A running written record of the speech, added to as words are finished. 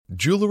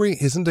Jewelry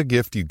isn't a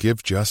gift you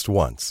give just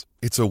once.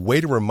 It's a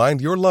way to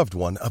remind your loved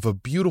one of a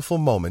beautiful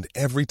moment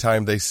every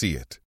time they see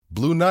it.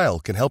 Blue Nile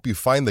can help you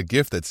find the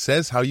gift that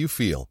says how you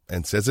feel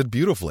and says it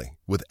beautifully,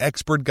 with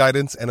expert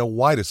guidance and a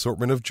wide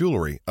assortment of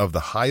jewelry of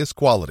the highest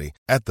quality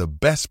at the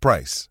best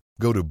price.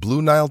 Go to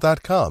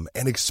BlueNile.com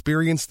and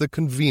experience the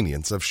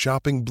convenience of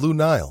shopping Blue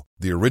Nile,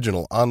 the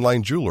original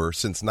online jeweler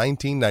since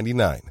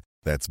 1999.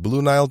 That's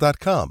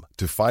BlueNile.com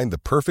to find the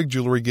perfect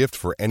jewelry gift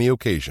for any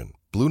occasion.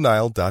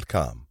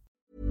 BlueNile.com.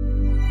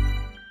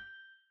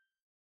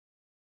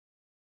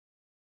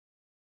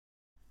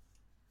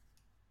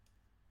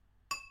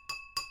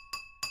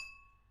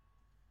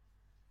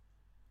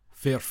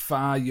 Fair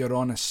fa your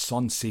honest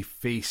sonsy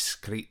face,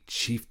 great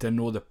chieftain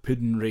o' the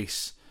puddin'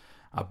 race.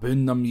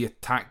 Aboon them ye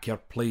tak your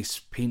place,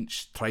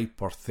 pinch,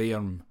 tripe or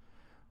thairm.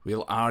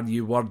 We'll are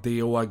ye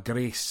worthy o' a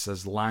grace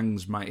as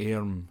lang's my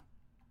airm.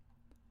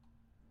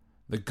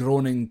 The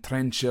groaning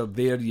trencher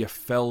there ye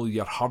fill,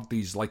 your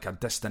hurdies like a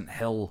distant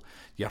hill.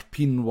 Your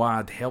peen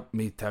wad help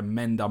me to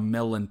mend a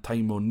mill in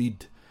time o'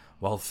 need,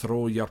 while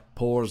through your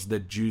pores the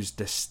dews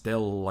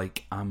distill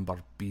like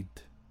amber bead.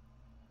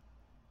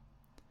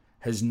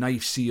 His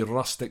knife see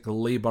rustic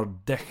labour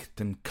dicht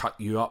and cut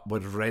you up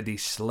with ready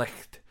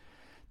slicht,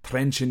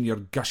 trenching your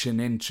gushing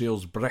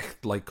entrails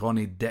bricht like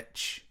ony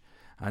ditch,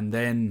 and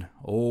then,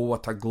 oh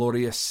what a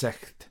glorious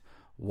sicht,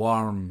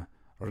 warm,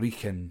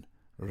 reeking,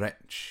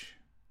 rich.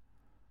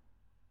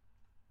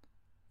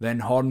 Then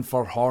horn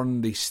for horn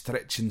they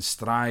stretch and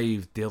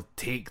strive, they'll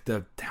take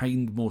the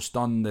hindmost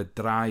on the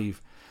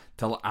drive,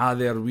 till a'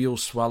 their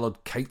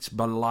wheel-swallowed kites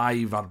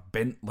belive are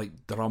bent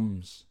like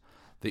drums.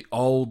 The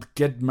auld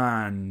guid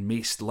man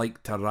maist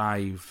like to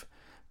rive,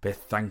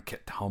 bethink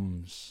it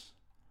hums.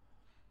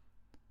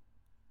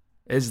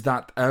 Is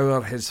that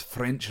our his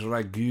French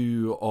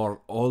ragout,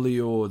 or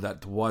olio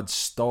that wad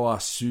staw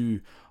a sou,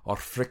 or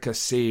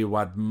fricassee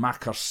wad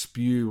macker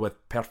spew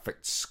with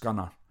perfect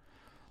scunner?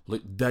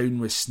 Look down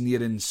with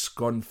sneering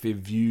scornful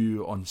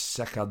view on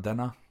sic a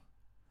dinner?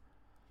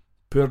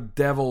 Poor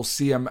devil,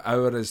 see him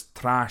ower his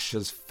trash,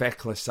 as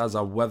feckless as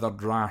a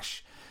withered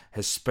rash,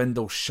 his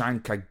spindle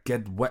shank a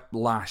guid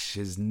whiplash,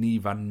 his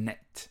nieve a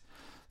knit,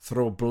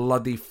 thro'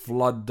 bloody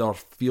flood or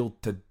field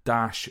to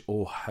dash,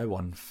 oh how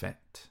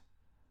unfit.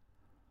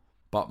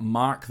 But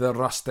mark the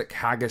rustic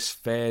haggis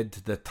fed,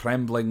 the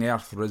trembling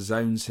earth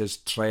resounds his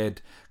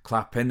tread,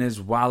 clap in his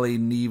wally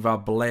nieve a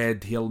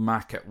bled, he'll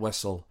mak it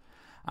whistle,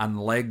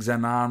 and legs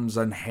and arms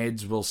and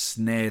heads will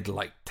sned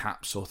like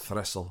taps o'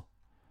 thistle.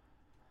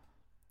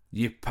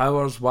 Ye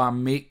powers wha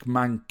make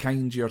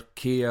mankind your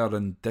care,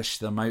 and dish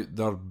them out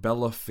their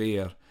bill of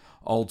fare,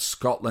 auld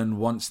Scotland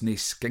wants nae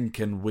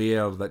skinking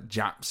ware that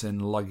japs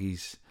in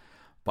luggies,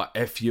 but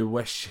if ye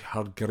wish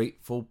her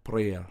grateful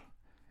prayer,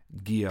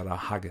 gie her a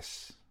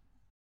haggis.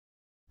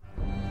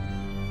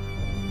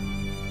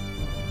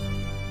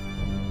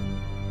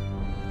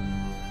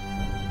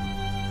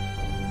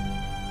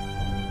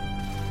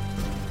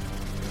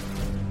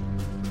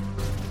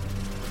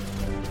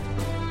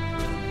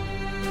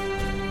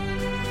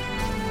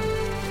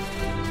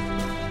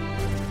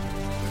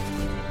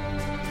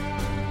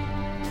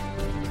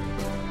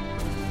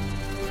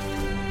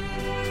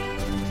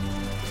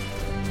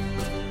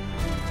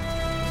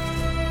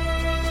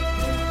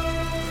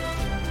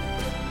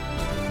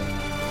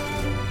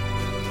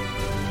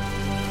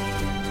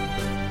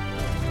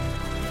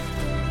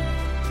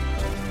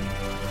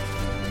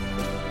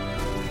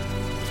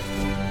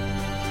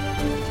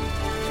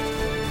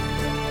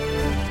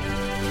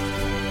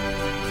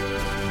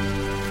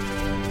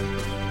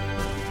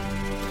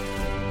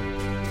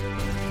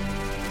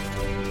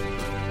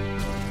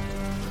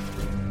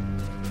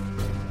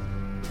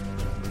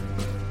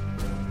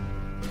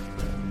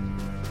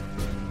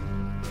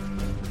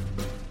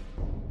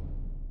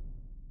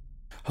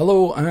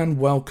 Hello and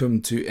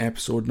welcome to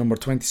episode number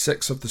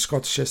 26 of the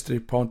Scottish History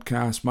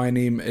Podcast. My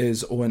name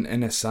is Owen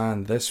Innes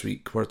and this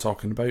week we're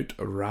talking about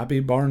Rabbie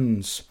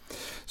Burns.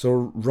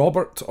 So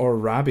Robert or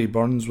Rabbie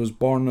Burns was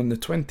born on the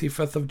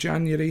 25th of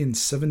January in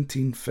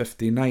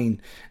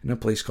 1759 in a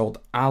place called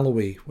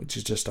Alloway, which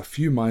is just a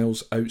few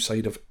miles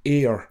outside of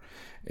Ayr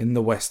in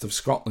the west of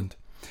Scotland.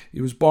 He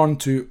was born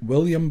to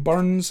William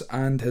Burns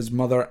and his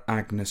mother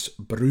Agnes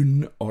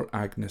Brune or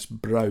Agnes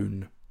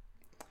Brown.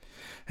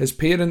 His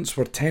parents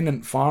were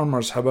tenant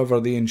farmers, however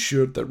they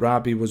ensured that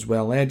Rabbie was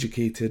well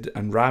educated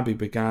and Rabbie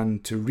began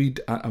to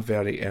read at a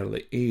very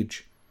early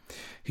age.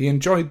 He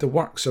enjoyed the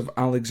works of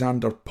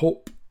Alexander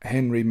Pope,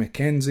 Henry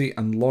Mackenzie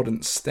and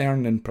Lawrence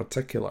Sterne in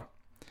particular.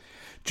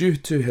 Due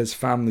to his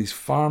family's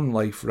farm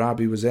life,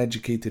 Rabbie was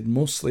educated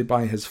mostly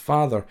by his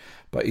father,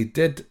 but he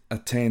did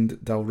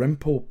attend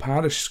Dalrymple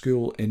Parish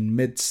School in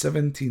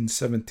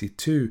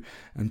mid-1772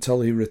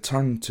 until he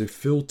returned to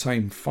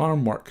full-time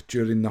farm work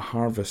during the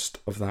harvest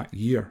of that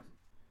year.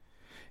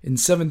 In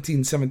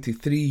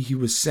 1773, he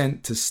was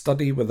sent to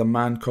study with a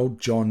man called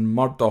John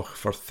Murdoch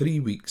for 3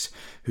 weeks,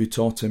 who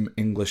taught him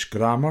English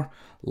grammar,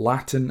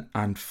 Latin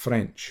and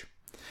French.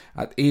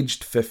 At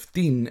aged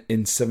 15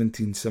 in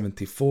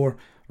 1774,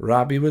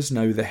 Rabbie was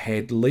now the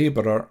head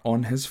labourer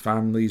on his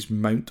family's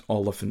Mount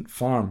Oliphant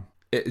farm.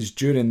 It is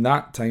during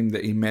that time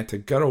that he met a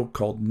girl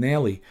called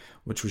Nellie,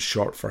 which was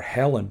short for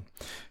Helen,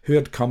 who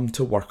had come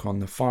to work on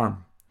the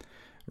farm.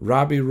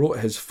 Rabbie wrote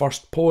his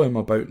first poem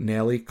about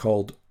Nellie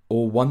called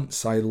 "O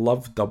Once I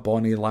Loved a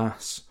Bonny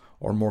Lass,"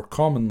 or more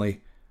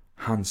commonly,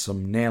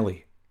 Handsome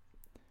Nellie.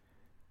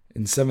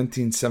 In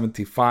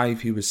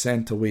 1775 he was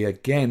sent away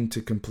again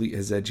to complete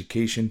his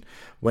education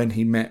when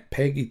he met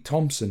Peggy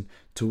Thompson,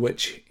 to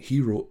which he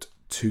wrote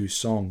 2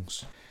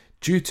 songs.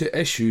 Due to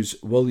issues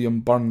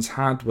William Burns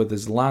had with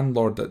his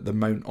landlord at the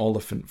Mount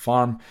Oliphant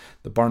farm,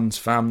 the Burns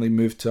family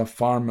moved to a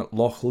farm at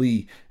Loch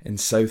Lee in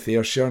South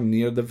Ayrshire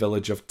near the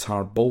village of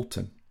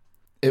Tarbolton.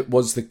 It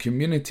was the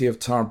community of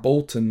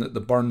Tarbolton that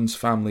the Burns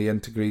family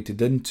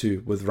integrated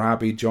into, with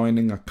Rabbie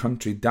joining a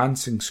country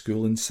dancing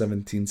school in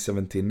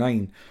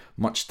 1779,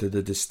 much to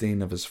the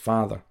disdain of his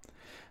father.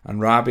 And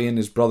Rabbie and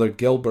his brother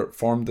Gilbert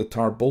formed the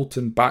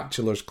Tarbolton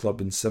Bachelors Club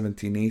in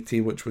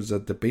 1780, which was a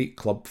debate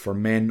club for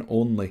men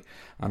only,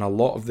 and a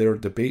lot of their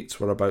debates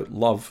were about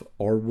love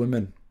or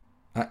women.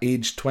 At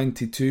age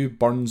 22,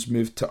 Burns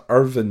moved to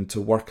Irvine to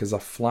work as a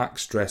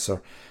flax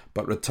dresser,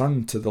 but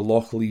returned to the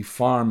Loch Lee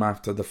farm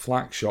after the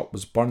flax shop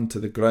was burned to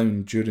the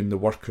ground during the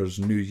workers'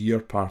 New Year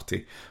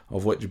party,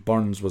 of which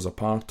Burns was a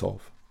part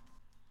of.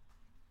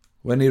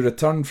 When he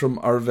returned from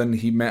Irvine,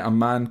 he met a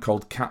man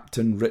called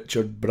Captain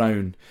Richard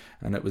Brown,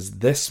 and it was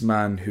this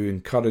man who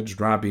encouraged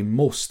Rabbie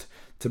most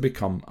to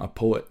become a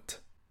poet.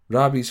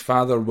 Rabbie's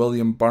father,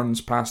 William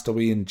Burns, passed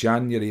away in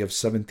January of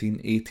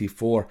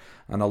 1784,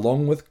 and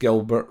along with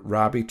Gilbert,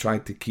 Rabbie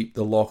tried to keep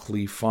the Loch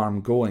Lee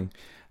farm going.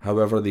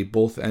 However, they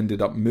both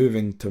ended up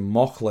moving to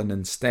Mauchline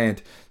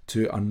instead,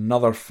 to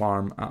another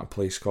farm at a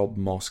place called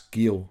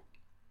Mossgiel.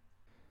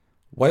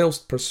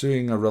 Whilst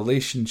pursuing a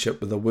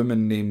relationship with a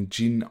woman named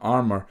Jean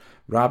Armour,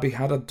 Rabbie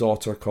had a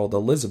daughter called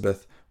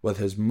Elizabeth with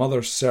his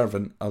mother's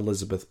servant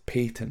Elizabeth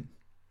Peyton.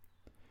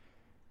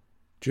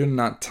 During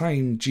that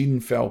time, Jean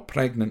fell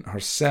pregnant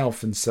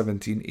herself in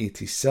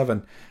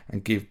 1787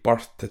 and gave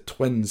birth to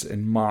twins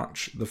in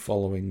March the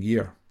following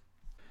year.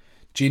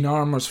 Jean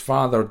Armour's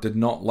father did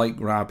not like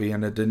Rabbie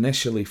and had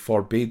initially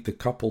forbade the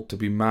couple to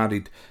be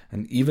married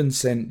and even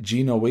sent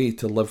Jean away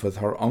to live with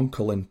her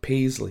uncle in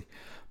Paisley,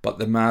 but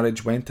the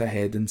marriage went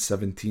ahead in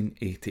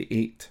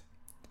 1788.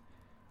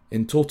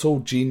 In total,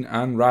 Jean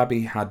and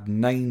Rabbie had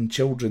 9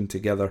 children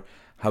together,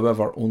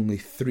 however only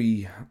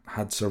 3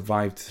 had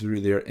survived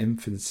through their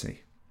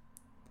infancy.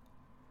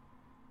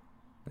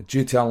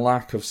 Due to a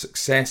lack of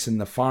success in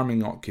the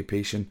farming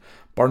occupation,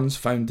 Burns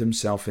found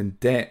himself in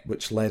debt,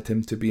 which led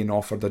him to being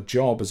offered a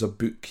job as a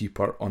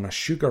bookkeeper on a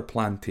sugar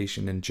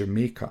plantation in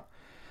Jamaica.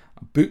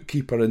 A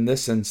bookkeeper in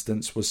this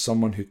instance was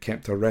someone who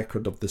kept a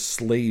record of the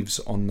slaves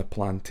on the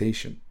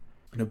plantation.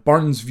 Now,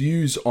 Burns'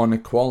 views on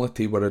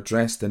equality were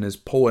addressed in his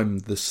poem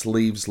The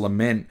Slave's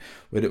Lament,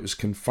 where it was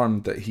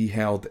confirmed that he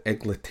held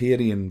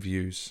egalitarian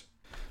views.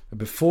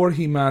 Before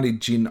he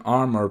married Jean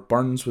Armour,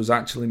 Burns was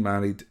actually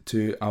married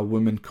to a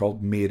woman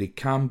called Mary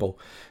Campbell,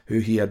 who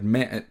he had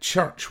met at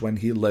church when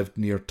he lived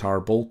near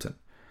Tarbolton.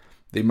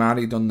 They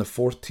married on the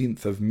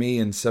 14th of May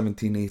in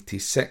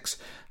 1786,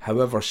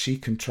 however she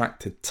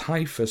contracted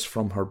typhus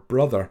from her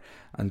brother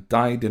and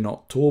died in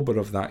October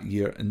of that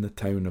year in the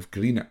town of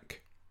Greenock.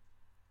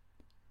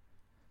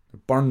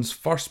 Burns'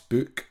 first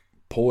book,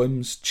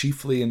 Poems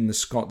Chiefly in the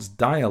Scots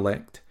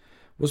Dialect,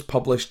 was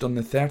published on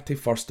the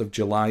 31st of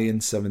July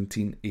in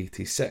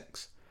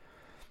 1786.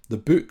 The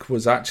book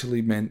was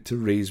actually meant to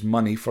raise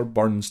money for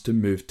Burns to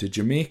move to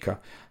Jamaica.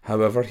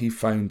 However, he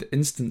found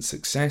instant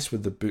success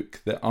with the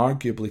book that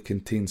arguably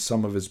contains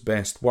some of his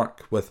best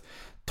work, with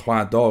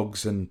Twa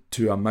Dogs and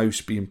To a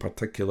Mouse being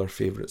particular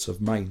favourites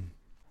of mine.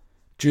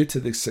 Due to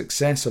the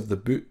success of the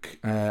book,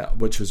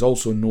 which was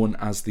also known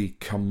as the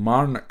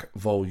Kilmarnock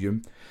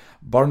volume,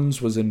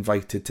 Burns was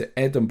invited to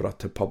Edinburgh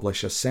to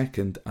publish a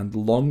second and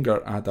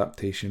longer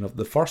adaptation of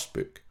the first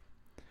book.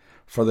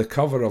 For the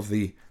cover of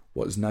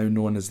what is now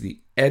known as the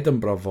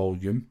Edinburgh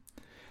volume,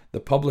 the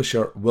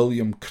publisher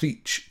William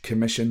Creech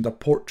commissioned a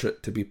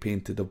portrait to be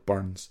painted of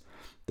Burns.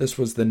 This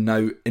was the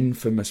now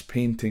infamous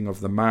painting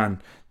of the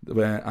man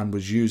and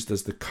was used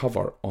as the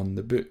cover on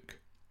the book.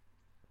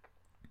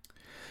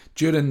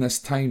 During this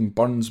time,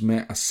 Burns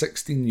met a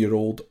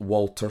 16-year-old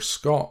Walter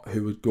Scott,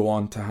 who would go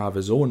on to have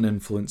his own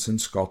influence in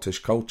Scottish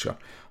culture,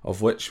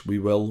 of which we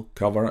will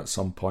cover at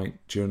some point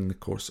during the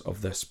course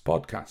of this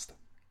podcast.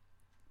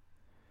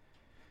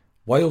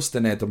 Whilst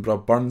in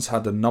Edinburgh, Burns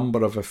had a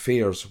number of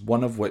affairs,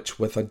 one of which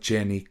with a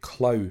Jenny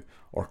Clow,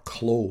 or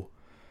Clow,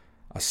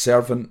 a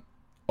servant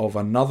of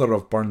another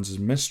of Burns's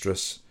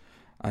mistress,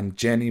 and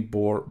Jenny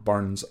bore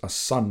Burns a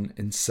son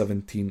in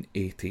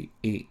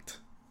 1788.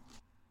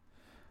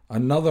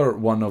 Another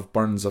one of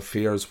Burns'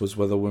 affairs was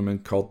with a woman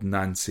called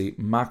Nancy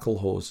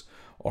McElhose,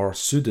 or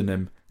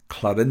pseudonym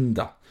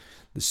Clarinda.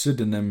 The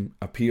pseudonym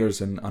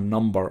appears in a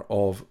number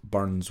of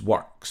Burns'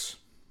 works.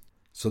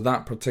 So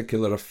that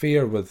particular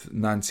affair with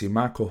Nancy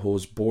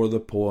McElhose bore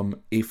the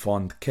poem A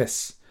Fond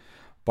Kiss.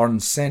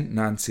 Burns sent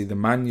Nancy the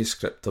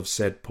manuscript of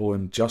said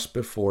poem just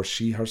before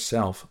she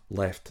herself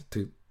left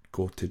to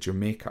go to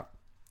Jamaica.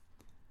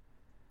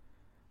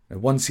 Now,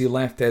 once he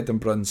left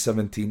Edinburgh in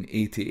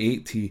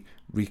 1788, he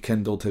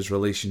rekindled his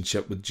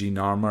relationship with Jean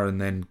Armour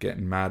and then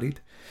getting married,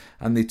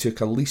 and they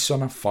took a lease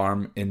on a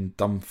farm in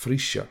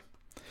Dumfriesshire.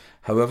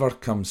 However,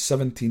 come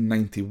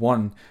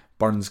 1791,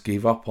 Burns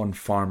gave up on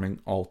farming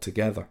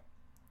altogether.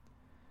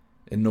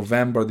 In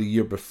November the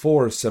year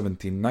before,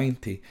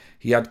 1790,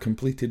 he had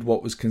completed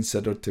what was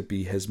considered to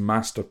be his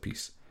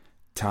masterpiece,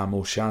 Tam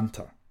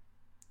O'Shanter.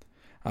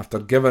 After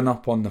giving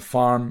up on the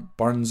farm,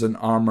 Burns and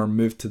Armour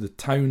moved to the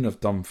town of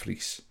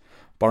Dumfries.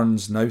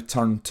 Burns now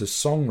turned to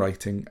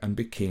songwriting and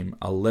became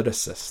a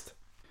lyricist.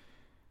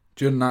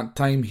 During that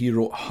time, he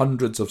wrote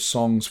hundreds of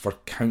songs for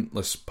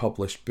countless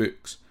published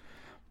books.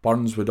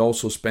 Burns would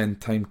also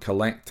spend time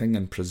collecting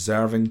and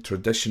preserving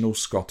traditional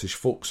Scottish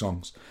folk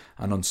songs,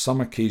 and on some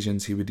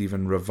occasions he would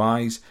even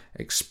revise,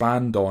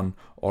 expand on,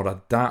 or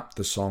adapt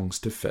the songs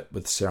to fit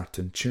with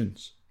certain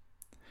tunes.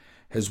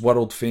 His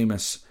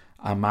world-famous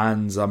 "A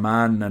Man's a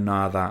Man and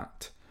a'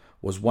 That"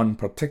 was one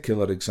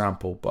particular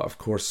example, but of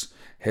course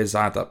his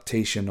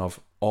adaptation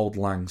of Auld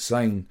Lang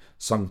Syne,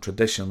 sung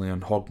traditionally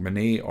on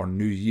Hogmanay or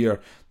New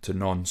Year to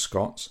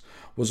non-Scots,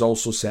 was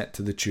also set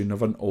to the tune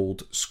of an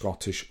old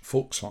Scottish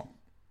folk song.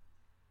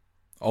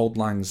 Auld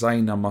Lang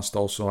Syne, I must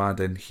also add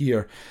in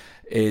here,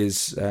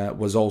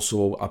 was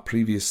also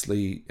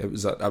it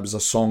was a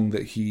song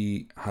that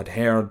he had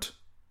heard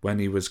when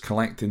he was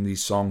collecting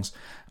these songs,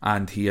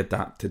 and he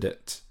adapted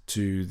it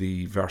to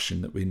the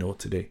version that we know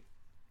today.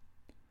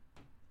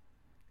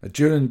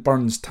 During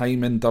Burns'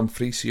 time in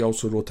Dumfries, he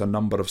also wrote a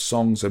number of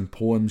songs and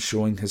poems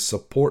showing his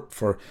support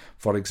for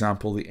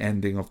example, the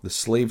ending of the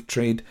slave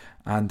trade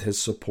and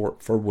his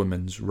support for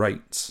women's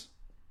rights.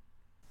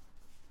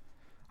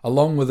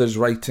 Along with his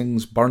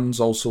writings, Burns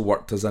also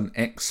worked as an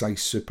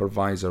excise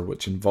supervisor,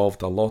 which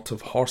involved a lot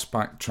of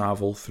horseback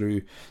travel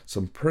through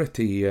some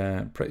pretty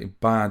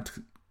bad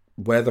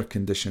weather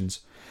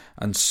conditions,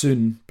 and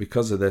soon,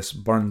 because of this,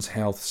 Burns'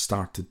 health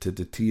started to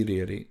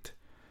deteriorate.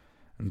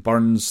 And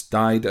Burns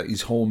died at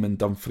his home in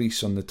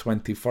Dumfries on the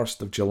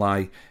 21st of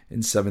July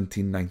in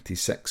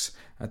 1796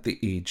 at the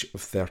age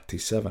of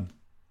 37.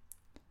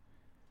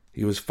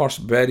 He was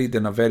first buried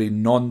in a very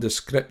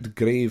nondescript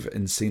grave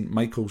in St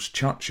Michael's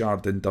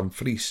churchyard in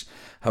Dumfries.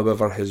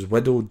 However, his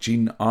widow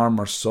Jean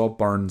Armour saw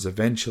Burns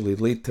eventually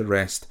laid to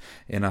rest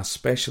in a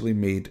specially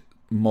made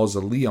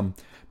mausoleum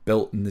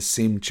built in the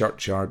same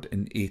churchyard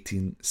in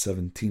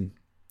 1817.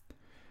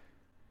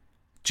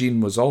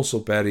 Jean was also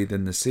buried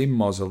in the same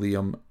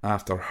mausoleum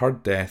after her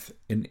death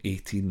in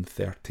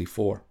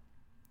 1834.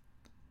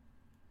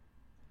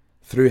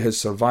 Through his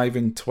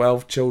surviving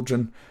 12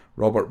 children,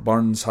 Robert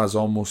Burns has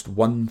almost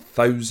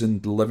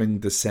 1,000 living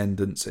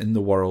descendants in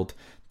the world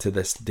to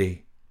this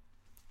day.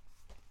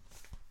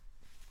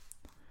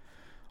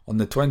 On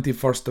the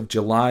 21st of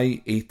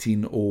July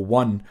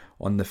 1801,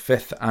 on the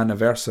 5th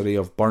anniversary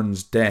of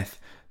Burns' death,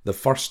 the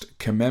first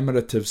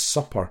commemorative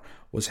supper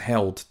was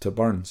held to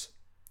Burns.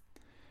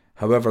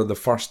 However, the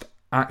first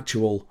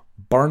actual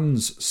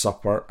Burns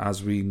supper,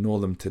 as we know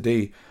them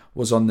today,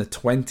 was on the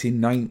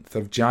 29th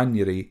of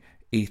January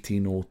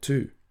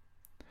 1802.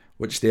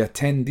 Which the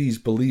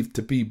attendees believed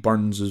to be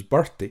Burns'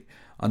 birthday,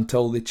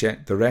 until they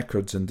checked the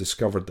records and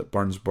discovered that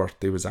Burns'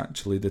 birthday was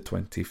actually the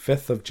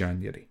 25th of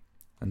January.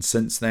 And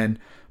since then,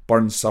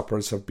 Burns'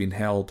 suppers have been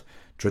held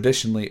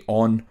traditionally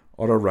on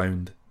or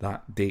around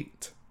that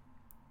date.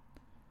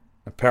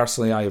 Now,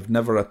 personally, I have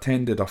never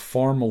attended a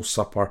formal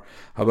supper.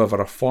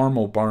 However, a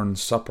formal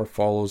Burns supper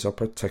follows a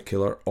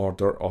particular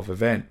order of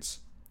events.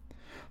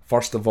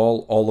 First of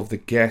all of the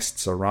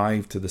guests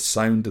arrive to the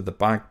sound of the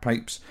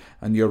bagpipes,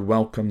 and you're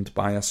welcomed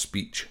by a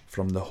speech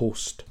from the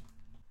host.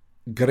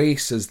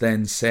 Grace is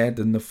then said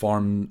in the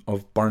form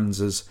of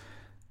Burns's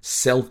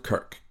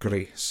Selkirk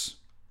Grace.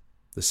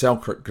 The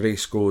Selkirk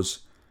Grace goes,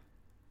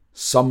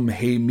 "Some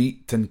hae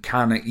meat and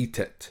canna eat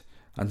it,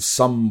 and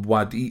some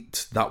wad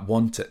eat that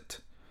want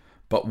it.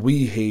 But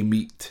we hae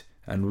meat,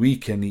 and we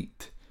can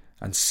eat,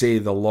 and say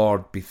the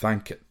Lord be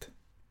thankit."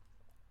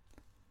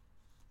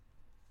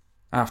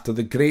 After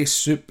the grace,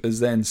 soup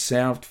is then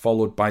served,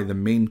 followed by the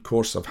main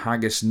course of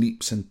haggis,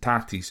 neeps and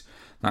tatties.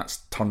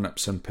 That's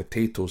turnips and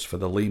potatoes for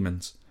the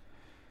layman's.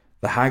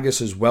 The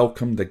haggis is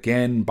welcomed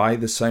again by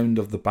the sound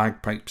of the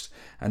bagpipes,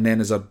 and then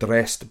is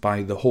addressed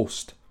by the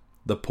host.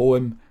 The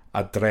poem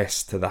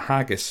addressed to the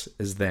haggis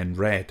is then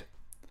read.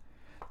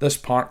 This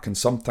part can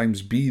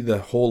sometimes be the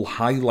whole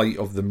highlight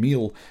of the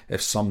meal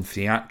if some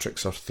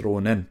theatrics are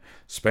thrown in,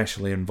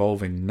 especially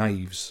involving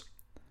knives.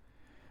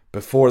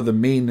 Before the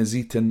main is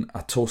eaten,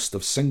 a toast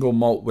of single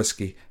malt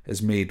whisky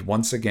is made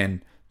once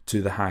again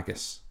to the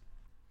haggis.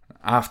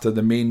 After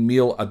the main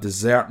meal, a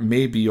dessert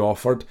may be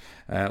offered,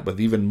 with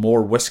even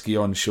more whisky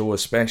on show,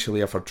 especially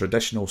if a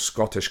traditional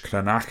Scottish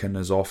cranachan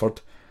is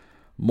offered.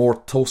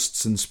 More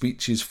toasts and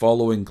speeches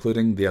follow,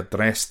 including the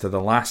address to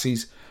the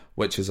lassies,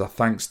 which is a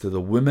thanks to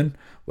the women,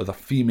 with a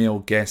female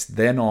guest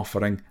then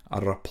offering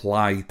a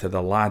reply to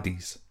the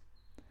laddies.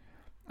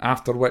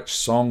 after which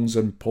songs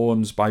and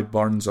poems by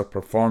Burns are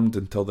performed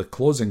until the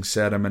closing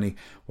ceremony,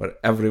 where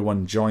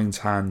everyone joins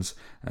hands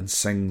and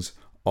sings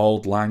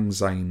Auld Lang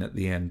Syne at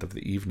the end of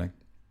the evening.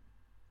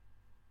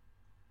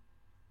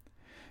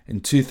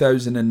 In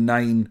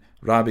 2009,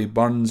 Rabbie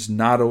Burns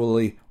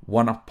narrowly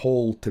won a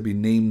poll to be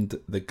named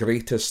the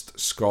greatest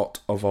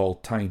Scot of all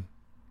time.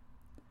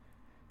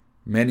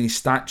 Many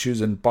statues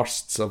and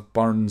busts of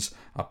Burns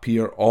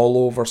appear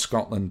all over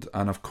Scotland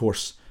and, of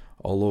course,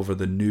 all over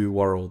the New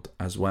World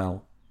as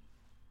well.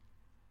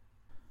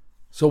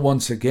 So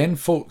once again,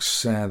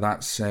 folks,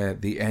 that's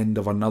the end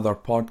of another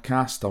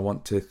podcast. I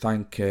want to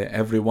thank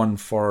everyone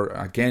for,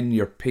 again,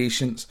 your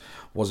patience.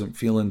 Wasn't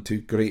feeling too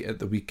great at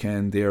the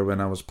weekend there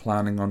when I was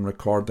planning on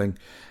recording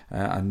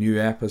a new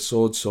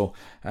episode. So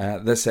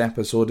this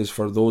episode is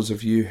for those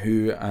of you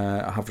who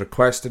have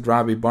requested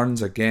Rabbie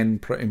Burns. Again,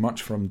 pretty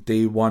much from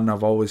day one,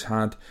 I've always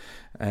had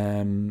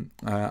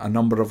a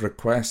number of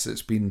requests.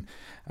 It's been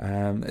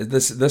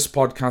this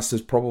podcast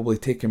has probably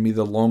taken me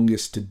the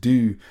longest to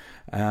do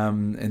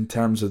in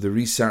terms of the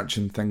research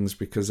and things,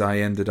 because I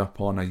ended up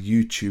on a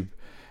YouTube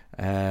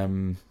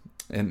and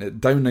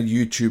down a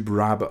YouTube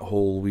rabbit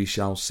hole, we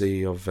shall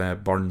say, of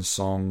Burns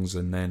songs,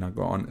 and then I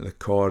got onto the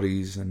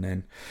Corries, and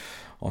then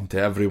onto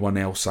everyone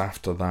else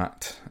after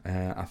that.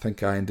 I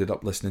think I ended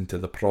up listening to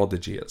The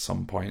Prodigy at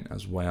some point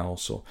as well.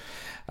 So,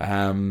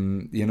 I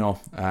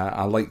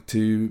like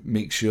to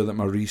make sure that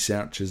my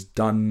research is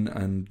done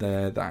and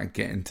that I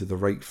get into the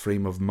right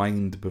frame of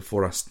mind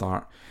before I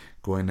start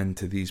going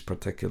into these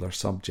particular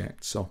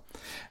subjects. So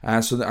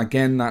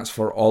again, that's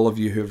for all of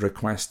you who've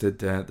requested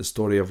the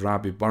story of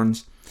Rabbie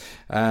Burns.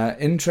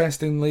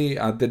 Interestingly,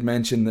 I did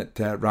mention that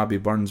Rabbie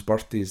Burns'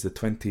 birthday is the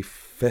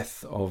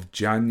 25th of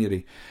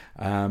January.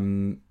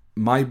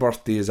 My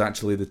birthday is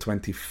actually the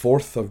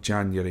 24th of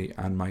January,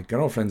 and my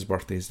girlfriend's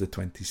birthday is the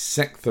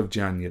 26th of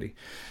January.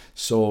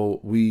 So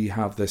we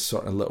have this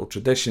sort of little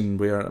tradition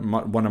where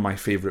one of my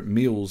favourite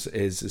meals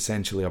is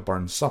essentially a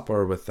Burns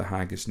supper with the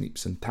haggis,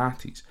 neeps and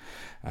tatties.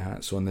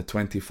 So on the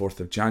 24th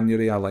of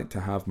January, I like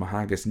to have my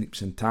haggis,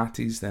 neeps and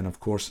tatties. Then, of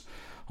course,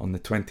 on the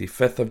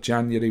 25th of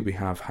January, we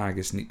have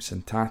haggis, neeps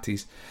and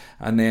tatties.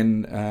 And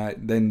then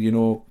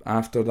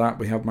after that,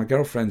 we have my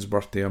girlfriend's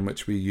birthday, on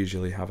which we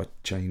usually have a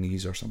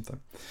Chinese or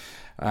something.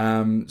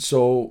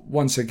 So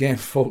once again,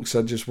 folks,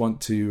 I just want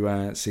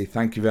to say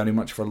thank you very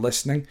much for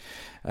listening.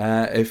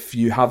 If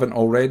you haven't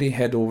already,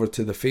 head over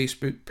to the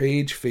Facebook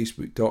page,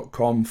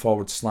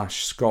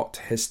 facebook.com/Scot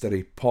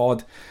History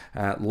Pod.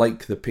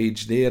 Like the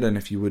page there, and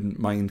if you wouldn't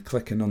mind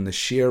clicking on the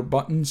share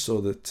button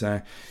so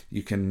that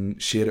you can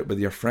share it with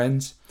your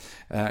friends.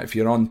 If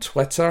you're on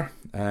Twitter,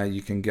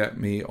 you can get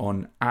me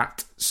on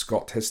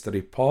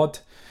 @ScotHistoryPod.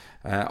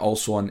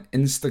 Also on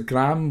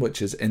Instagram,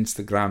 which is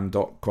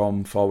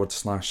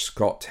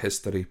instagram.com/Scot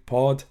History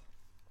Pod.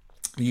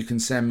 You can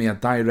send me a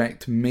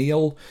direct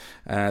mail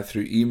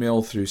through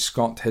email through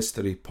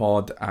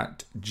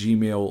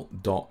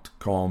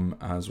scotthistorypod@gmail.com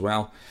as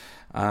well.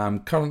 I'm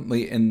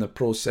currently in the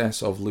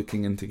process of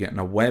looking into getting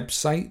a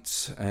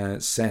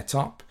website set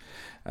up.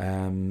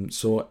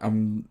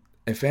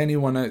 If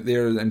anyone out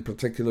there in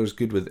particular is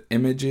good with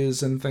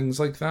images and things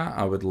like that,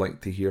 I would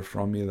like to hear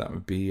from you. That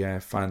would be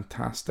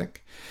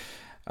fantastic.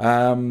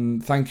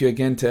 Thank you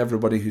again to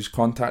everybody who's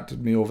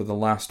contacted me over the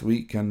last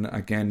week, and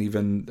again,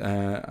 even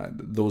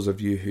those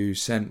of you who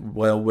sent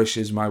well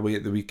wishes my way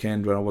at the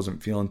weekend when I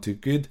wasn't feeling too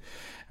good.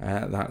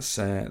 That's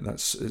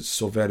it's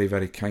so very,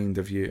 very kind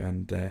of you,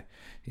 and I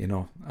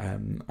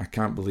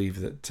can't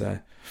believe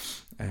that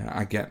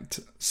I get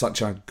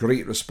such a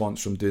great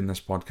response from doing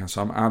this podcast.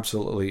 So I'm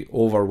absolutely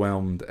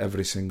overwhelmed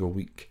every single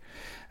week.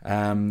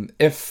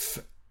 If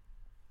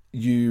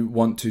you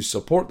want to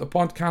support the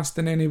podcast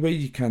in any way,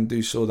 you can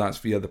do so. That's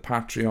via the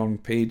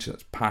Patreon page.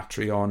 That's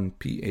Patreon,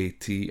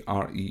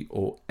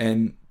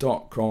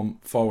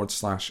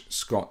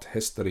 patreon.com/Scot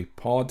History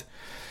Pod.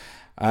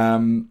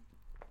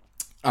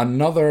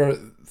 Another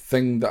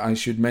thing that I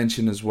should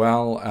mention as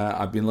well,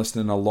 I've been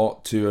listening a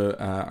lot to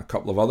a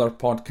couple of other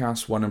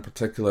podcasts, one in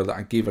particular that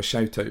I gave a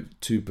shout out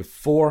to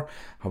before.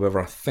 However,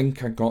 I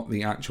think I got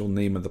the actual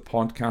name of the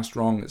podcast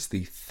wrong. It's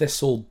the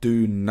Thistle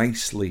Do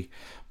Nicely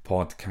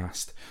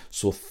podcast.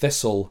 So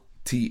Thistle,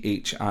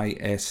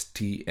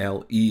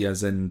 THISTLE,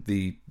 as in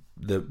the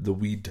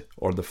weed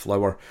or the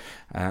flower.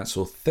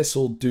 So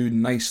Thistle Do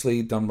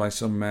Nicely, done by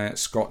some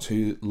Scots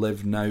who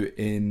live now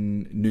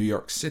in New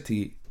York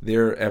City.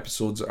 Their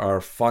episodes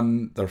are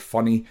fun, they're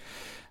funny,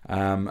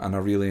 and I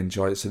really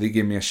enjoy it. So they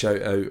gave me a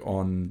shout out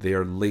on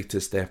their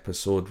latest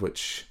episode,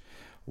 which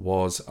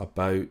was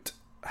about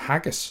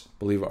haggis,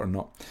 believe it or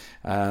not.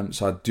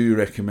 So I do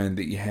recommend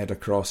that you head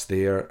across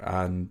there,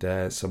 and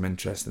some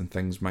interesting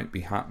things might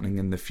be happening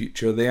in the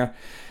future there.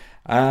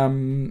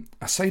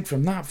 Aside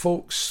from that,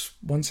 folks,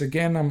 once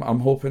again,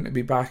 I'm hoping to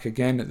be back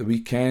again at the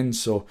weekend,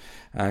 so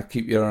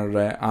keep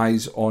your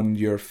eyes on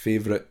your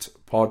favourite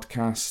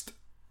podcast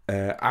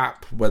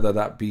app, whether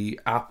that be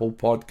Apple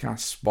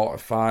Podcasts,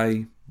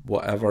 Spotify,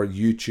 whatever.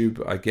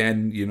 YouTube,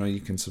 again, you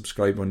can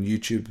subscribe on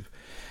YouTube.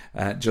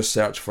 Just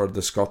search for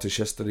the Scottish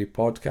History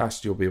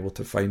Podcast. You'll be able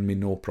to find me,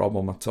 no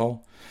problem at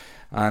all.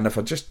 And if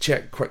I just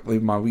check quickly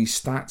my wee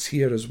stats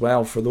here as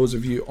well, for those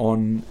of you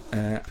on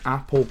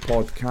Apple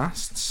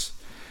Podcasts,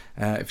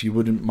 if you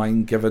wouldn't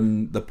mind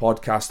giving the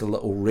podcast a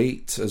little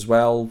rate as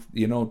well,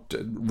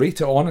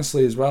 rate it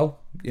honestly as well.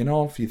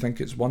 If you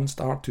think it's 1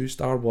 star, 2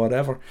 star,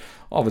 whatever.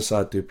 Obviously,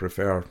 I do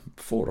prefer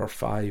 4 or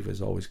 5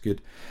 is always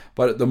good.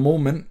 But at the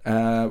moment,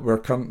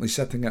 we're currently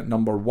sitting at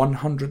number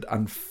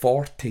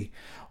 140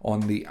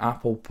 on the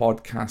Apple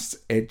Podcasts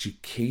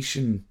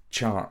education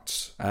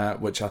charts,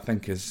 which I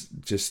think is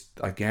just,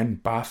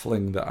 again,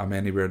 baffling that I'm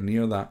anywhere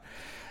near that.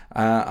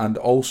 And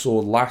also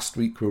last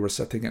week we were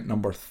sitting at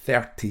number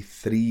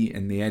 33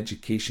 in the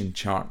education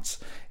charts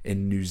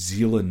in New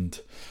Zealand.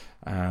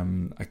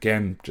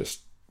 Again,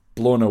 just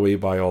blown away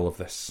by all of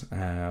this.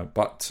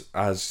 But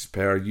as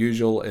per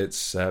usual,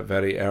 it's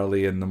very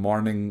early in the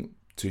morning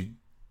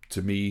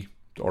to me,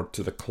 or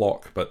to the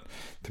clock, but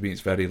to me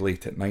it's very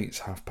late at night. It's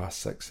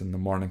 6:30 in the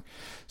morning.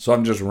 So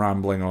I'm just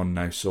rambling on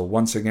now. So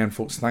once again,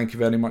 folks, thank you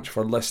very much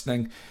for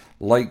listening.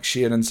 Like,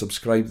 share and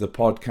subscribe the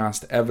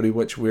podcast every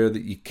which way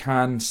that you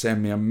can.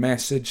 Send me a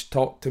message,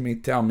 talk to me,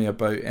 tell me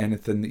about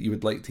anything that you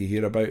would like to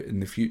hear about in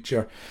the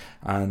future,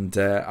 and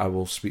I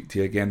will speak to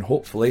you again,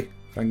 hopefully,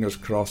 fingers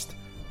crossed,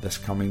 this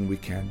coming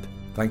weekend.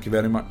 Thank you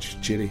very much.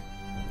 Cheery.